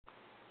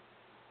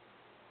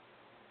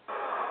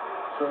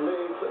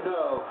believes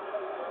no,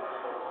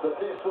 that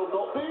this will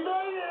not be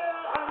their year,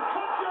 and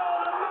Kutcher,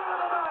 the man of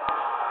the match,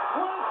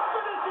 will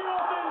finish it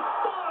off in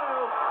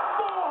style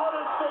for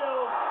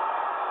Huddersfield.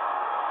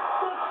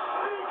 The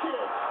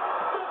cheekiest,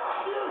 the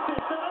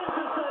cutest of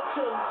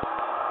interceptions,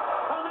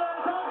 and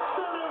there's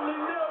absolutely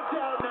no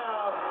doubt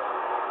now.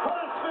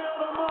 Huddersfield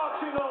are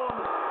marching on,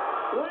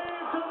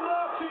 Leeds are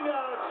marching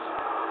out,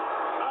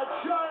 a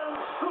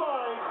giant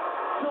stride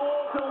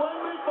towards the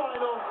Wembley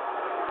final.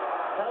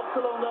 Helped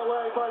along their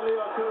way by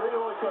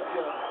Leroy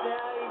Kutcher.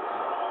 Yeah,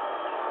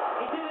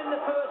 he did in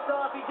the first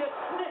half. He just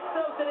sniffed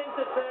out an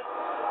intercept.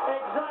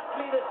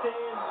 Exactly the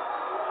same.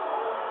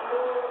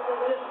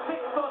 Just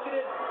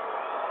pickpocketed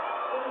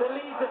the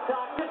Leeds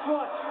attack. Just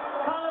watch.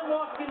 Callum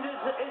Watkins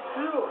is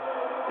through.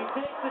 He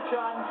takes the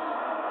chance.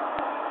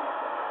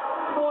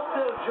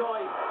 Total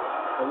joy.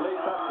 The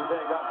Leeds have to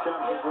take that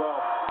chance as well.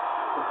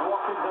 If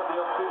Watkins had the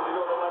opportunity to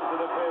go the length of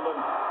the field,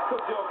 and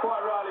Kutcher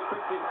quite rightly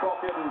picked his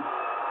pocket and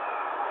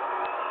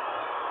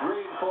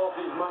reinforced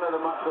his man of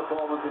the match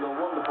performance with a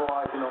wonderful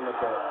icing on the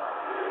cake.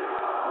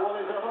 Well,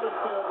 he's a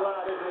Huddersfield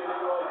lad, isn't he,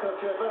 Leroy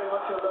Kutcher? Very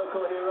much a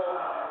local hero.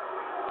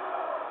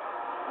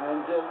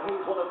 And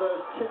he's one of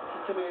those tipped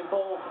to be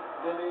involved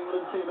in the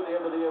England team at the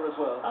end of the year as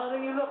well. And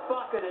when you look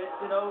back at it,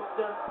 you know,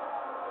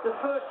 the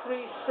first 3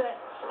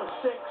 sets of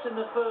 6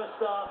 in the first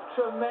half,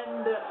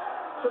 tremendous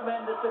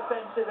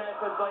defensive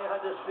effort by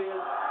Huddersfield.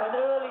 An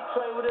early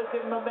try would have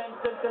given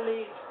momentum to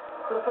Leeds,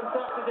 but a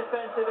fantastic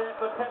defensive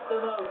effort kept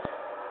them out.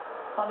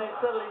 And they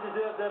certainly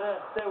deserve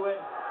their win.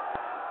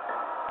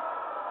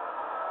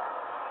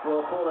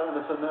 Well, Paul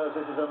Anderson knows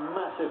this is a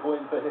massive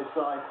win for his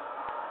side.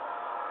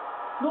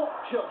 Not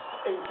just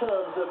in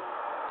terms of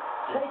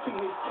taking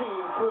his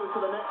team through to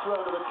the next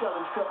round of the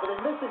Challenge Cup, but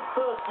in this his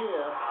first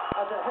year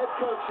as a head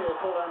coach here,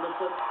 Paul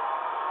Anderson,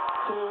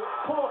 to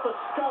pull off a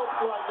scalp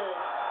like this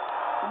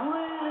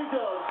really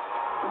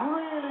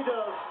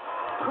does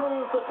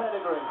prove the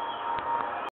pedigree.